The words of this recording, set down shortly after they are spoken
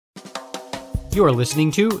You are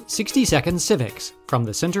listening to 60 Second Civics from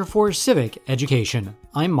the Center for Civic Education.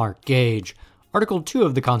 I'm Mark Gage. Article 2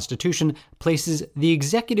 of the Constitution places the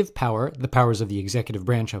executive power, the powers of the executive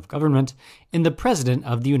branch of government, in the President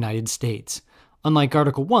of the United States. Unlike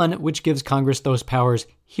Article 1, which gives Congress those powers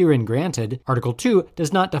herein granted, Article 2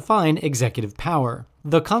 does not define executive power.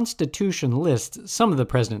 The Constitution lists some of the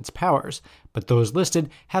President's powers, but those listed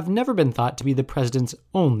have never been thought to be the President's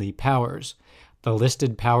only powers. The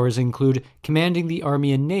listed powers include commanding the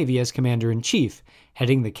Army and Navy as Commander-in-Chief,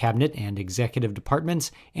 heading the Cabinet and Executive Departments,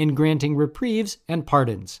 and granting reprieves and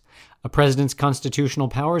pardons. A president's constitutional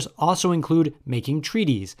powers also include making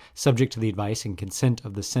treaties, subject to the advice and consent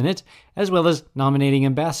of the Senate, as well as nominating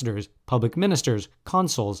ambassadors, public ministers,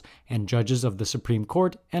 consuls, and judges of the Supreme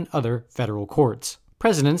Court and other federal courts.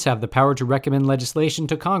 Presidents have the power to recommend legislation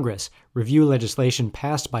to Congress, review legislation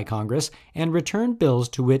passed by Congress, and return bills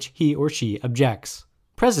to which he or she objects.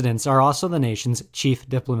 Presidents are also the nation's chief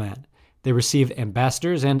diplomat. They receive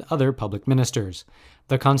ambassadors and other public ministers.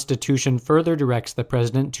 The Constitution further directs the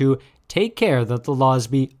president to take care that the laws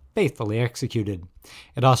be faithfully executed.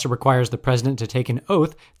 It also requires the president to take an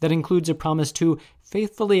oath that includes a promise to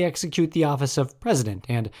faithfully execute the office of president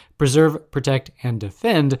and preserve, protect, and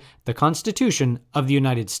defend the Constitution of the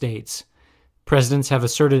United States. Presidents have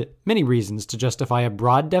asserted many reasons to justify a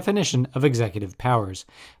broad definition of executive powers,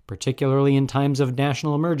 particularly in times of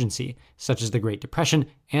national emergency, such as the Great Depression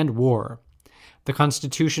and war. The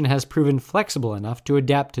Constitution has proven flexible enough to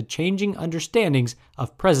adapt to changing understandings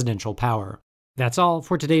of presidential power. That's all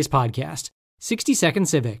for today's podcast, 60 Second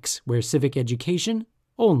Civics, where civic education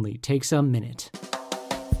only takes a minute.